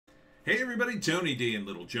Hey everybody, Tony D and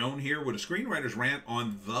Little Joan here with a screenwriter's rant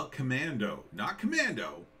on The Commando. Not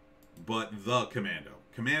Commando, but The Commando.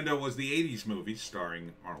 Commando was the 80s movie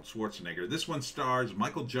starring Arnold Schwarzenegger. This one stars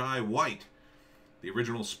Michael Jai White, the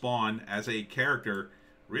original Spawn, as a character.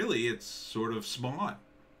 Really, it's sort of Spawn.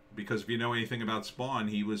 Because if you know anything about Spawn,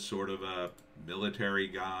 he was sort of a military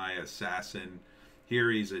guy, assassin. Here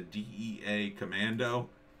he's a DEA commando.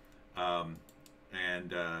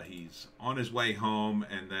 And he's on his way home,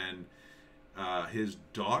 and then his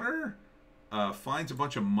daughter finds a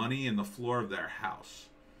bunch of money in the floor of their house.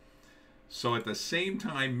 So at the same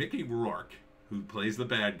time, Mickey Rourke, who plays the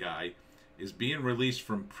bad guy, is being released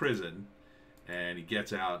from prison, and he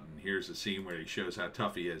gets out, and here's a scene where he shows how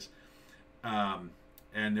tough he is. And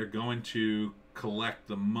they're going to collect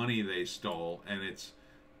the money they stole, and it's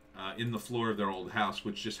in the floor of their old house,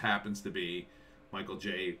 which just happens to be Michael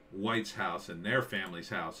J. White's house and their family's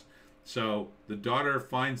house. So the daughter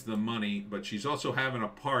finds the money, but she's also having a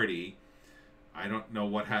party. I don't know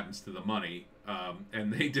what happens to the money.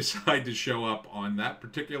 And they decide to show up on that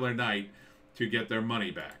particular night to get their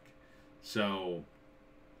money back. So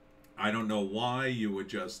I don't know why you would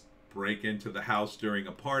just break into the house during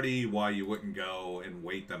a party, why you wouldn't go and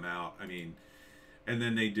wait them out. I mean, and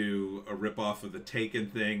then they do a rip-off of the Taken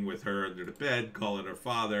thing with her under the bed, calling her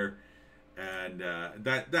father. And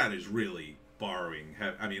that is really borrowing.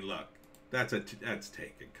 I mean, look, that's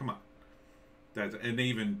Taken. Come on, and they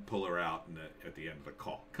even pull her out at the end of the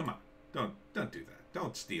call. Come on, don't do that.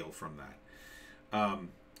 Don't steal from that.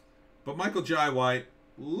 But Michael Jai White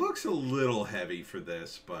looks a little heavy for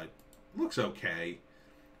this, but looks okay.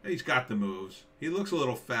 He's got the moves. He looks a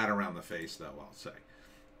little fat around the face, though, I'll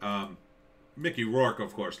say. Mickey Rourke,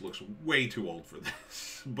 of course, looks way too old for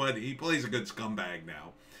this, but he plays a good scumbag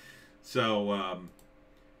now. So,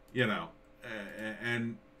 you know,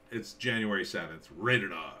 and it's January 7th,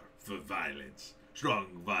 rated R for violence, strong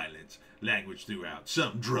violence, language throughout,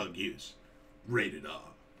 some drug use, rated R.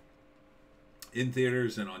 In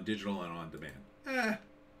theaters and on digital and on demand.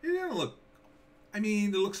 It doesn't look, I mean,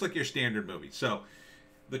 it looks like your standard movie. So,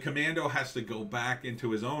 the commando has to go back into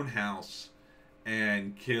his own house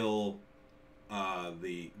and kill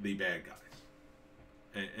the bad guys.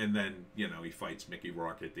 And then, you know, he fights Mickey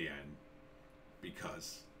Rourke at the end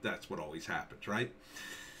because that's what always happens, right?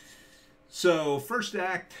 So, first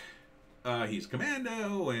act, he's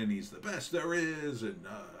commando and he's the best there is, and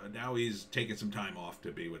now he's taking some time off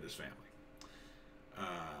to be with his family.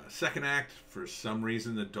 Second act, for some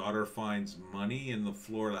reason, the daughter finds money in the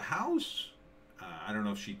floor of the house. I don't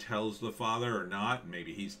know if she tells the father or not.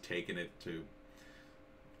 Maybe he's taken it to,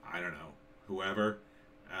 I don't know, whoever.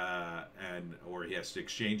 Or he has to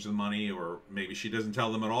exchange the money, or maybe she doesn't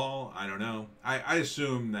tell them at all. I don't know. I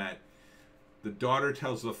assume that the daughter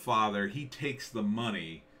tells the father, he takes the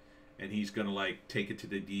money, and he's going to, like, take it to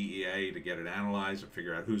the DEA to get it analyzed and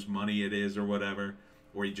figure out whose money it is or whatever.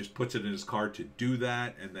 Or he just puts it in his car to do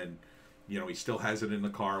that, and then, you know, he still has it in the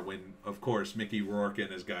car when, of course, Mickey Rourke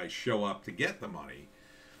and his guys show up to get the money.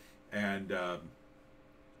 And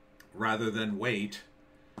rather than wait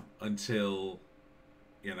until,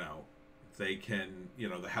 you know, they can, you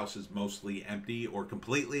know, the house is mostly empty or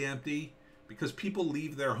completely empty because people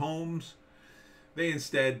leave their homes, they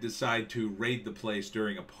instead decide to raid the place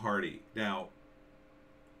during a party. Now,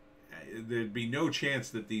 there'd be no chance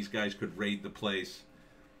that these guys could raid the place,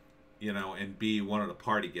 you know, and be one of the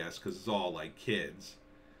party guests because it's all like kids.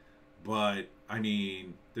 But, I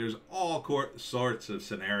mean, there's all sorts of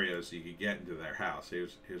scenarios you could get into their house.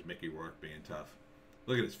 Here's Mickey Rourke being tough.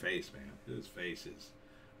 Look at his face, man. His face is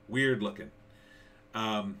weird looking.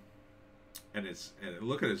 And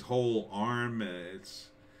look at his whole arm.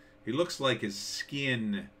 He looks like his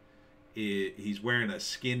skin, he's wearing a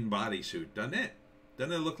skin bodysuit, doesn't it?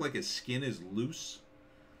 Doesn't it look like his skin is loose?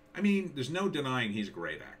 I mean, there's no denying he's a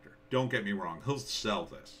great actor. Don't get me wrong. He'll sell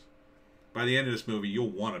this. By the end of this movie, you'll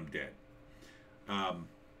want him dead.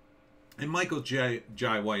 And Michael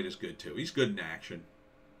Jai White is good, too. He's good in action.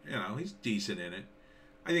 You know, he's decent in it.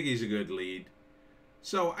 I think he's a good lead.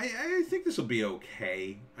 So I think this will be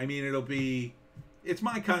okay. I mean, it's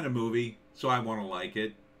my kind of movie, so I want to like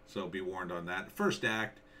it. So be warned on that. First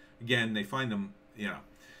act, again, they find them, you know,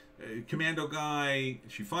 commando guy,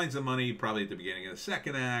 she finds the money probably at the beginning of the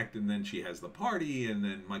second act, and then she has the party, and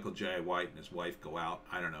then Michael Jai White and his wife go out,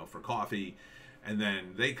 I don't know, for coffee, and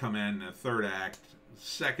then they come in the third act.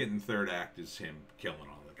 Second and third act is him killing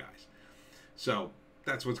all the guys. So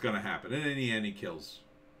that's what's going to happen. And in the end, he kills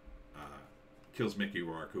Mickey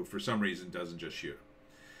Rourke, who for some reason doesn't just shoot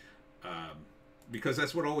him. Because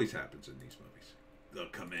that's what always happens in these movies. The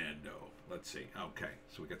Commando. Let's see. Okay,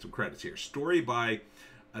 so we got some credits here. Story by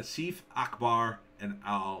Asif Akbar and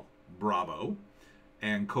Al Bravo,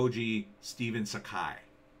 and Koji Steven Sakai.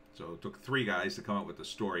 So it took 3 guys to come up with the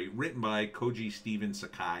story. Written by Koji Steven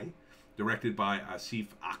Sakai, directed by Asif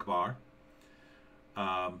Akbar.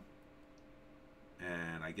 And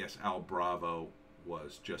I guess Al Bravo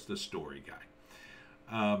was just a story guy.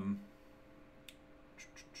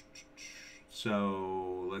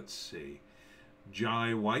 So let's see.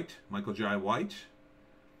 Michael Jai White.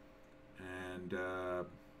 And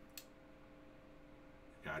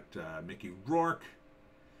got Mickey Rourke.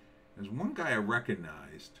 There's one guy I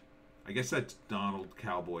recognized. I guess that's Donald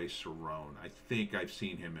Cowboy Cerrone. I think I've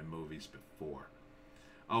seen him in movies before.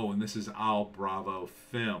 Oh, and this is Al Bravo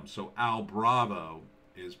Film. So Al Bravo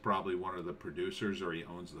is probably one of the producers, or he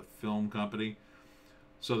owns the film company.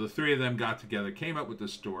 So the 3 of them got together, came up with the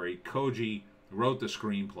story. Koji wrote the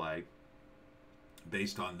screenplay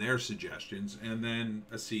based on their suggestions, and then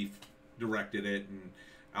Asif directed it, and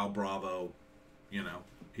Al Bravo, you know,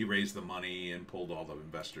 he raised the money and pulled all the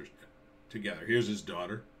investors together. Here's his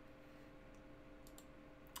daughter.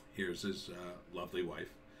 Here's his lovely wife.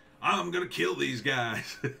 I'm going to kill these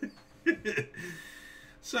guys.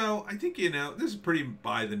 So I think, you know, this is pretty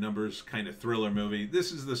by-the-numbers kind of thriller movie.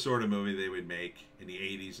 This is the sort of movie they would make in the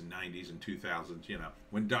 80s and 90s and 2000s, you know.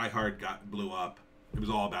 When Die Hard blew up, it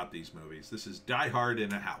was all about these movies. This is Die Hard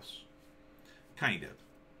in a house. Kind of.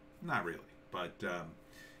 Not really. But,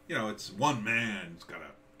 you know, it's one man who's got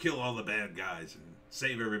to kill all the bad guys and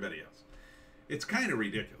save everybody else. It's kind of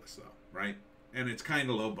ridiculous, though, right? And it's kind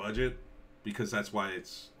of low budget, because that's why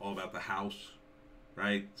it's all about the house,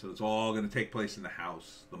 right? So it's all going to take place in the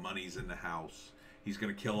house. The money's in the house. He's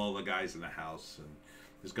going to kill all the guys in the house, and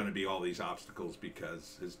there's going to be all these obstacles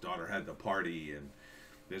because his daughter had the party, and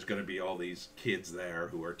there's going to be all these kids there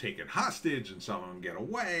who are taken hostage, and some of them get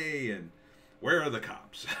away, and where are the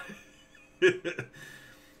cops?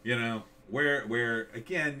 You know, where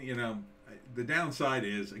again, you know, the downside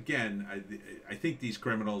is, again, I think these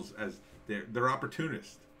criminals, as they're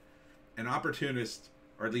opportunists. And opportunists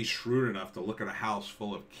are at least shrewd enough to look at a house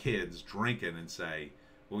full of kids drinking and say,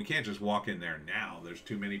 well, we can't just walk in there now. There's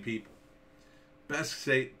too many people. Best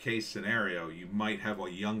case scenario, you might have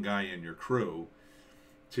a young guy in your crew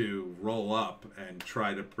to roll up and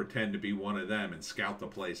try to pretend to be one of them and scout the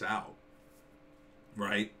place out.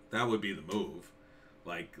 Right? That would be the move.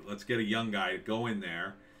 Like, let's get a young guy to go in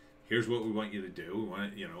there. Here's what we want you to do. We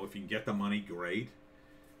want, you know, if you can get the money, great.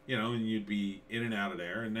 You know, and you'd be in and out of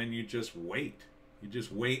there, and then you just wait. You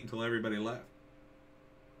just wait until everybody left.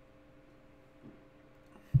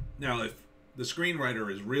 Now, if the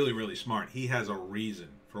screenwriter is really, really smart, he has a reason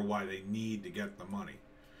for why they need to get the money.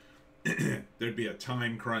 There'd be a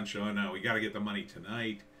time crunch. Oh, no, we got to get the money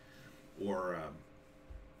tonight. Or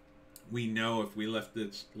we know if we let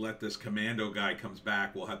this Commando guy comes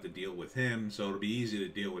back, we'll have to deal with him. So it'll be easy to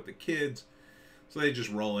deal with the kids. So they just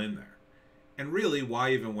roll in there. And really,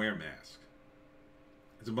 why even wear masks?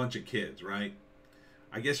 It's a bunch of kids, right?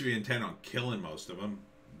 I guess if you intend on killing most of them,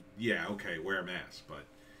 yeah, okay, wear a mask. But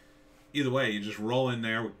either way, you just roll in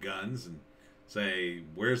there with guns and say,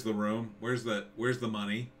 where's the room? Where's the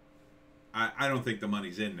money? I don't think the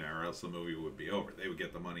money's in there, or else the movie would be over. They would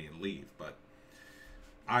get the money and leave. But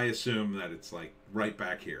I assume that it's like right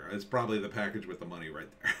back here. It's probably the package with the money right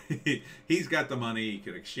there. He's got the money. He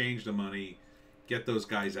can exchange the money, get those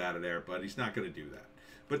guys out of there, but he's not going to do that.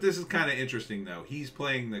 But this is kind of interesting, though. He's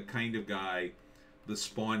playing the kind of guy the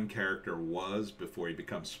Spawn character was before he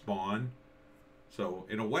becomes Spawn. So,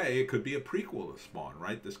 in a way, it could be a prequel to Spawn,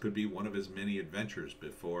 right? This could be one of his many adventures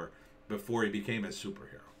before he became a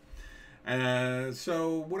superhero.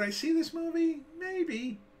 So, would I see this movie?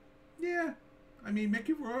 Maybe. Yeah. I mean,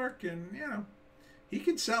 Mickey Rourke, and, you know, he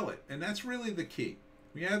can sell it. And that's really the key.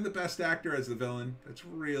 We have the best actor as the villain. That's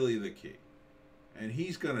really the key. And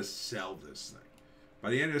he's going to sell this thing.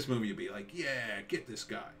 By the end of this movie, you'll be like, yeah, get this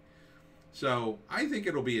guy. So I think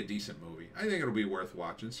it'll be a decent movie. I think it'll be worth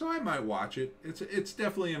watching. So I might watch it. It's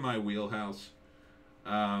definitely in my wheelhouse.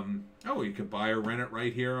 Oh, you can buy or rent it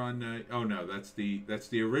right here on... oh, no, that's the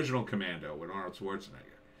original Commando with Arnold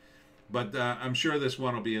Schwarzenegger. But I'm sure this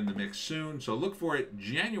one will be in the mix soon. So look for it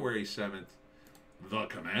January 7th, The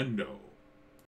Commando.